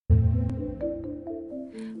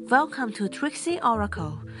Welcome to Trixie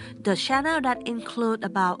Oracle, the channel that includes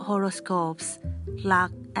about horoscopes,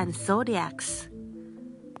 luck, and zodiacs.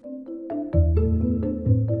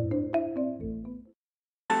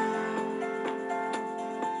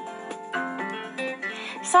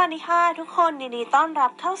สวัสดีค่ะทุกคนยินดีต้อนรั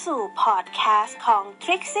บเข้าสู่พอดแคสต์ของ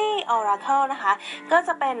Trixie Oracle นะคะก็จ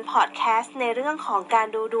ะเป็นพอดแคสต์ในเรื่องของการ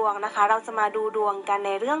ดูดวงนะคะเราจะมาดูดวงกันใ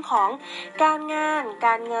นเรื่องของการงานก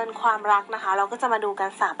ารเงินความรักนะคะเราก็จะมาดูกัน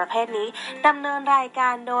3ประเภทนี้ดำเนินรายกา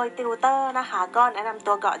รโดยติวเตอร์นะคะก็แนะนำ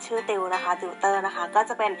ตัวก่อนชื่อติวนะคะติวเตอร์นะคะก็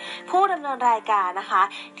จะเป็นผู้ดำเนินรายการนะคะ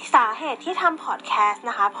สาเหตุที่ทำพอดแคสต์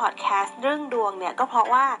นะคะพอดแคสต์เรื่องดวงเนี่ยก็เพราะ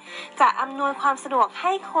ว่าจะอำนวยความสะดวกใ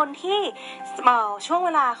ห้คนที่ช่วงเ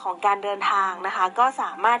วลาของการเดินทางนะคะก็ส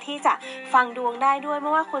ามารถที่จะฟังดวงได้ด้วยไ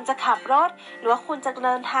ม่ว่าคุณจะขับรถหรือว่าคุณจะเ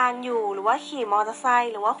ดินทางอยู่หรือว่าขี่มอเตอร์ไซ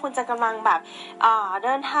ค์หรือว่าคุณจะกำลังแบบเ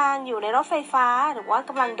ดินทางอยู่ในรถไฟฟ้าหรือว่า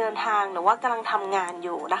กำลังเดินทางหรือว่ากำลังทำงานอ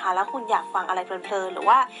ยู่นะคะแล้วคุณอยากฟังอะไรเพลินๆหรือ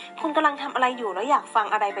ว่าคุณกำลังทำอะไรอยู่แล้วอยากฟัง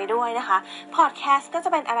อะไรไปด้วยนะคะพอดแคสต์ก็จะ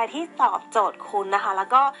เป็นอะไรที่ตอบโจทย์คุณนะคะแล้ว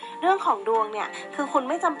ก็เรื่องของดวงเนี่ยคือคุณ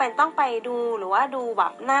ไม่จำเป็นต้องไปดูหรือว่าดูแบ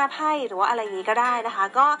บหน้าไพ่หรือว่าอะไรอย่างนี้ก็ได้นะคะ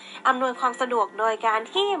ก็อำนวยความสะดวกโดยการ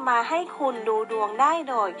ที่มาให้คุณดูดวงได้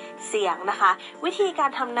โดยเสียงนะคะวิธีการ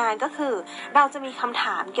ทำนายก็คือเราจะมีคำถ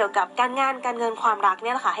ามเกี่ยวกับการงานการเงินความรักเ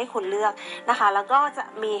นี่ยนะคะให้คุณเลือกนะคะแล้วก็จะ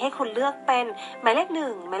มีให้คุณเลือกเป็นหมายเลข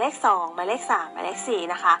1หมายเลข2หมายเลข3หมายเลข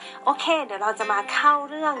4นะคะโอเคเดี๋ยวเราจะมาเข้า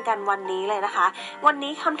เรื่องกันวันนี้เลยนะคะวัน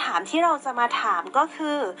นี้คำถามที่เราจะมาถามก็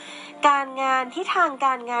คือการงานที่ทางก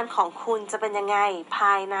ารงานของคุณจะเป็นยังไงภ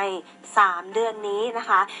ายใน3เดือนนี้นะ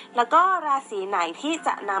คะแล้วก็ราศีไหนที่จ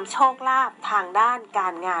ะนำโชคลาภทางด้านกา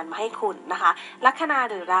รงานมาให้คุณนะคะลัคนา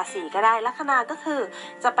หรือราศีก็ได้ลัคนาก็คือ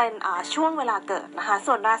จะเป็นช่วงเวลาเกิดนะคะ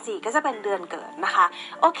ส่วนราศีก็จะเป็นเดือนเกิดนะคะ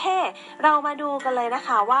โอเคเรามาดูกันเลยนะค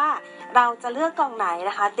ะว่าเราจะเลือกกองไหน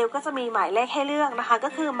นะคะติวก็จะมีหมายเลขให้เลือกนะคะก็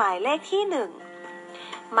คือหมายเลขที่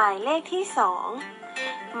1หมายเลขที่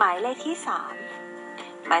2หมายเลขที่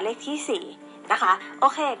3หมายเลขที่4นะคะโอ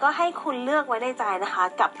เคก็ให้คุณเลือกไว้ในใจนะคะ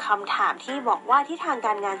กับคำถามที่บอกว่าที่ทางก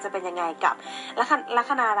ารงานจะเป็นยังไงกับลั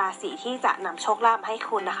คนาราศีที่จะนำโชคลาภให้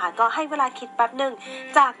คุณนะคะก็ให้เวลาคิดแป๊บนึง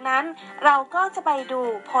จากนั้นเราก็จะไปดู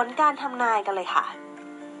ผลการทำนายกันเลยค่ะ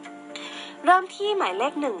เริ่มที่หมายเล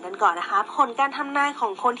ข1กันก่อนนะคะผลการทำนายขอ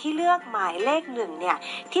งคนที่เลือกหมายเลข1เนี่ย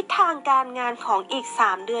ทิศทางการงานของอีก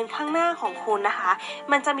3เดือนข้างหน้าของคุณนะคะ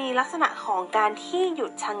มันจะมีลักษณะของการที่หยุ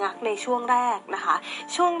ดชะงักในช่วงแรกนะคะ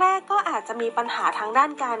ช่วงแรกก็อาจจะมีปัญหาทางด้า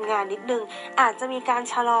นการงานนิดนึงอาจจะมีการ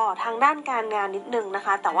ชะลอทางด้านการงานนิดนึงนะค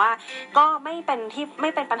ะแต่ว่าก็ไม่เ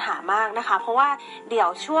ป็นปัญหามากนะคะเพราะว่าเดี๋ยว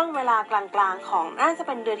ช่วงเวลากลางๆของน่าจะเ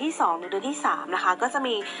ป็นเดือนที่2หรือเดือนที่3นะคะก็จะ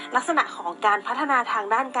มีลักษณะของการพัฒนาทาง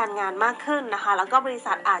ด้านการงานมากขึ้นนะคะแล้วก็บริ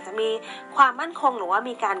ษัทอาจจะมีความมั่นคงหรือว่า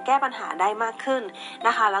มีการแก้ปัญหาได้มากขึ้นน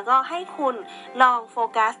ะคะแล้วก็ให้คุณลองโฟ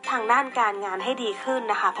กัสทางด้านการงานให้ดีขึ้น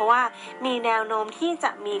นะคะเพราะว่ามีแนวโน้มที่จ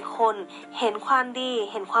ะมีคนเห็นความดี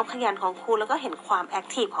เห็นความขยันของคุณแล้วก็เห็นความแอค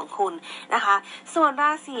ทีฟของคุณนะคะส่วนร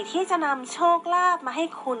าศีที่จะนำโชคลาภมาให้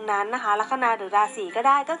คุณนั้นนะคะลัคนาหรือราศีก็ไ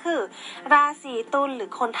ด้ก็คือราศีตุลหรือ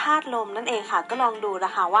คนธาตุลมนั่นเองค่ะก็ลองดูน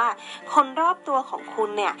ะคะว่าคนรอบตัวของคุณ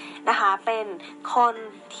เนี่ยนะคะเป็นคน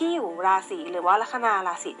ที่อยู่ราศีหรือว่าลัคนาร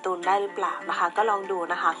าศีตุลได้หรือเปล่านะคะก็ลองดู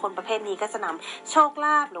นะคะคนประเภทนี้ก็จะนำโชคล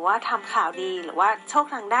าภหรือว่าทำข่าวดีหรือว่าโชค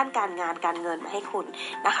ทางด้านการงานการเงินมาให้คุณ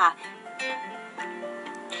นะคะ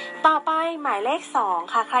ต่อไปหมายเลข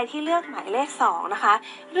2ค่ะใครที่เลือกหมายเลข2นะคะ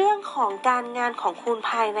เรื่องของการงานของคุณ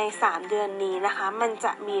ภายใน3เดือนนี้นะคะมันจ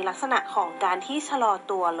ะมีลักษณะของการที่ชะลอ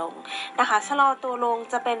ตัวลงนะคะชะลอตัวลง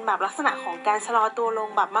จะเป็นแบบลักษณะของการชะลอตัวลง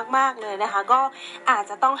แบบมากๆเลยนะคะก็อาจ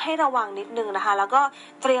จะต้องให้ระวังนิดนึงนะคะแล้วก็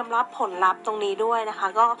เตรียมรับผลลัพธ์ตรงนี้ด้วยนะคะ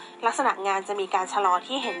ก็ลักษณะงานจะมีการชะลอ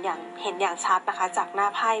ที่เห็นอย่างชัดนะคะจากหน้า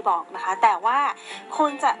ไพ่บอกนะคะแต่ว่าคุ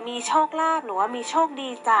ณจะมีโชคลาภหรือว่ามีโชคดี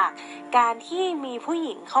จากการที่มีผู้ห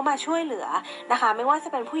ญิงเข้ามาช่วยเหลือนะคะไม่ว่าจะ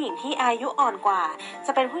เป็นผู้หญิงที่อายุอ่อนกว่าจ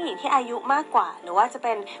ะเป็นผู้หญิงที่อายุมากกว่าหรือว่าจะเ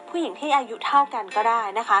ป็นผู้หญิงที่อายุเท่ากันก็ได้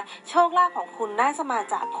นะคะโชคลาภของคุณน่าจะมา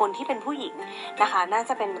จากคนที่เป็นผู้หญิงนะคะน่า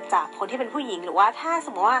จะเป็นจากคนที่เป็นผู้หญิงหรือว่าถ้าส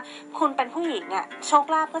มมติว่าคุณเป็นผู้หญิงอ่ะโชค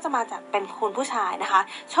ลาภก็จะมาจากเป็นคุณผู้ชายนะคะ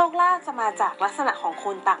โชคลาภจะมาจากลักษณะของ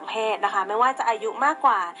คุณต่างเพศนะคะไม่ว่าจะอายุมากก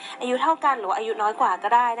ว่าอายุเท่ากันหรือว่าอายุน้อยกว่าก็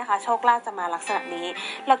ได้นะคะโชคลาภจะมาลักษณะนี้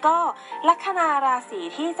แล้วก็ลัคนาราศี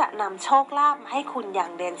ที่จะนำโชคลาภให้คุณอย่า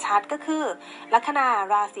งเด่นชัดก็คือลัคนา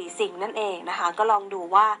ราศีสิงห์นั่นเองนะคะก็ลองดู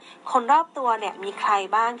ว่าคนรอบตัวเนี่ยมีใคร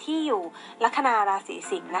บ้างที่อยู่ลัคนาราศี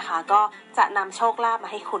สิงห์นะคะก็จะนำโชคลาภมา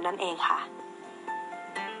ให้คุณนั่นเองค่ะ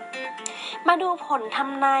มาดูผลท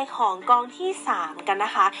ำนายของกองที่3กันน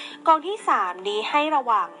ะคะกองที่3นี้ให้ระ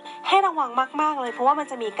วังมากๆเลยเพราะว่ามัน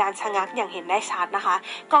จะมีการชะงักอย่างเห็นได้ชัดนะคะ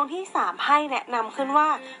กองที่3ให้แนะนำขึ้นว่า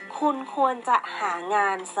คุณควรจะหางา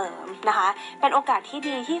นเสริมนะคะเป็นโอกาสที่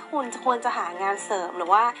ดีที่คุณควรจะหางานเสริมหรือ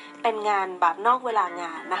ว่าเป็นงานแบบนอกเวลาง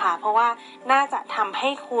านนะคะเพราะว่าน่าจะทำให้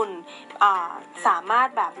คุณสามารถ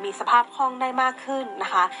แบบมีสภาพคล่องได้มากขึ้นนะ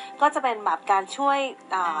คะก็จะเป็นแบบการช่วย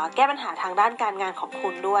แก้ปัญหาทางด้านการงานของคุ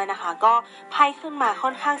ณด้วยนะคะก็ไพ่ขึ้นมาค่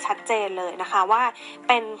อนข้างชัดเจนเลยนะคะว่าเ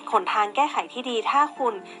ป็นหนทางแก้ไขที่ดีถ้าคุ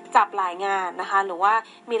ณจับหลายงานนะคะหรือว่า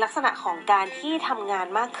มีลักษณะของการที่ทำงาน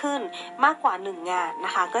มากขึ้นมากกว่า1งานน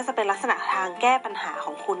ะคะก็จะเป็นลักษณะทางแก้ปัญหาข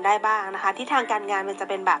องคุณได้บ้างนะคะที่ทางการงานมันจะ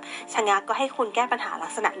เป็นแบบชะงักก็ให้คุณแก้ปัญหาลั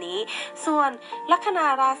กษณะนี้ส่วนลัคนา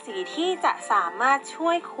ราศีที่จะสามารถช่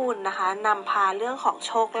วยคุณนะคะนำพาเรื่องของโ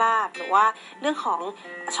ชคลาภหรือว่าเรื่องของ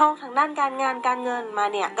โชคทางด้านการงานการเงินมา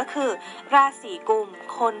เนี่ยก็คือราศีกุม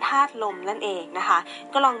คนธาตุลมนั่นเองนะคะ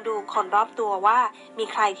ก็ลองดูคนรอบตัวว่ามี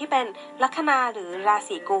ใครที่เป็นลัคนาหรือรา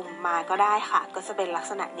ศีกุมมาก็ได้ค่ะก็จะเป็นลัก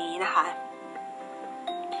ษณะนี้นะคะ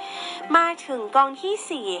มาถึงกอง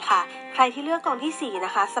ที่4ค่ะใครที่เลือกกองที่4น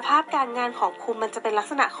ะคะสภาพการงานของคุณมันจะเป็นลัก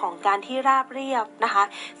ษณะของการที่ราบเรียบนะคะ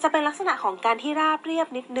จะเป็นลักษณะของการที่ราบเรียบ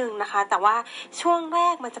นิดนึงนะคะแต่ว่าช่วงแร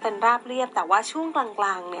กมันจะเป็นราบเรียบแต่ว่าช่วงกล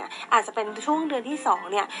างๆเนี่ยอาจจะเป็นช่วงเดือนที่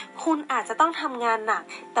2เนี่ยคุณอาจจะต้องทำงานหนัก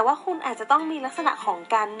แต่ว่าคุณอาจจะต้องมีลักษณะของ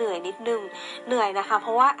การเหนื่อยนิดนึงเหนื่อยนะคะเพ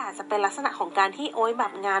ราะว่าอาจจะเป็นลักษณะของการที่โอ๊ยแบ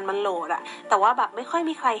บงานมันโหลดอะแต่ว่าแบบไม่ค่อย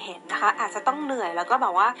มีใครเห็นนะคะอาจจะต้องเหนื่อยแล้วก็แบ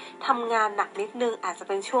บว่าทำงานหนักนิดนึงอาจจะเ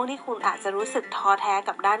ป็นช่วงที่คุณอาจจะรู้สึกท้อแท้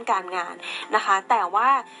กับด้านการงานนะคะแต่ว่า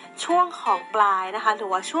ช่วงของปลายนะคะหรือ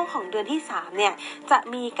ว่าช่วงของเดือนที่3เนี่ยจะ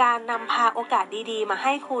มีการนำพาโอกาสดีๆมาใ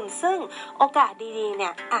ห้คุณซึ่งโอกาสดีๆเนี่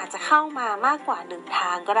ยอาจจะเข้ามามากกว่า1ท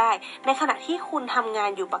างก็ได้ในขณะที่คุณทำงาน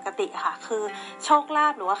อยู่ปกติค่ะคือโชคลา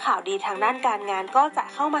ภหรือว่าข่าวดีทางด้านการงานก็จะ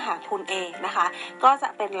เข้ามาหาคุณเองนะคะก็จะ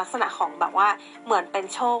เป็นลักษณะของแบบว่าเหมือนเป็น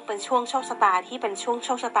ช่วงโชคชะตาที่เป็นช่วงโช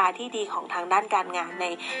คชะตาที่ดีของทางด้านการงานใน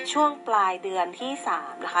ช่วงปลายเดือนที่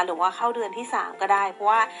3นะคะหรือว่าเข้าเดือนที่3ก็ได้เพราะ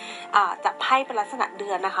ว่าจะไพ่เป็นลักษณะเดื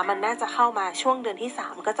อนนะคะมันน่าจะเข้ามาช่วงเดือนที่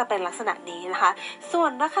3ก็จะเป็นลักษณะนี้นะคะส่ว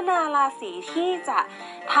นลัคนาราศีที่จะ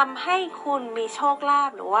ทำให้คุณมีโชคลาภ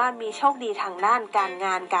หรือว่ามีโชคดีทางด้านการง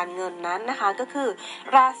านการเงินนั้นนะคะก็คือ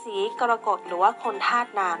ราศีกรกฎหรือว่าคนธาตุ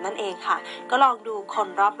น้ำนั่นเองค่ะก็ลองดูคน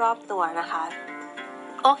รอบๆตัวนะคะ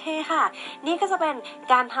โอเคค่ะนี่ก็จะเป็น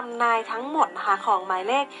การทำนายทั้งหมดนะคะของหมาย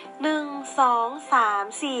เลข1 2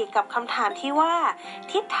 3 4กับคำถามที่ว่า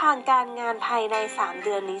ทิศทางการงานภายใน3เ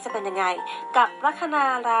ดือนนี้จะเป็นยังไงกับลัคนา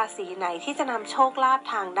ราศีไหนที่จะนำโชคลาภ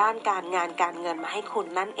ทางด้านการงานการเงินมาให้คุณ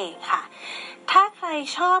นั่นเองค่ะถ้าใคร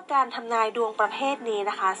ชอบการทำนายดวงประเภทนี้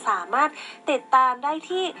นะคะสามารถติดตามได้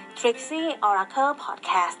ที่ Trixie Oracle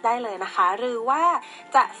Podcast ได้เลยนะคะหรือว่า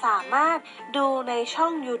จะสามารถดูในช่อ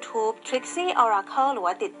ง YouTube Trixie Oracle หรือ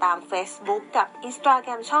ว่าติดตาม Facebook กับ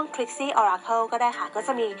Instagram ช่อง Trixie Oracle ก็ได้ค่ะก็จ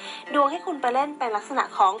ะมีดวงให้คุณไปเล่นเป็นลักษณะ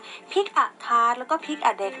ของ Pick a Card แล้วก็ Pick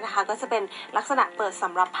a Deck นะคะก็จะเป็นลักษณะเปิดส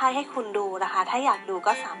ำหรับไพ่ให้คุณดูนะคะถ้าอยากดู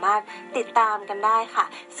ก็สามารถติดตามกันได้ค่ะ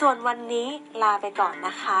ส่วนวันนี้ลาไปก่อนน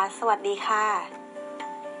ะคะสวัสดีค่ะ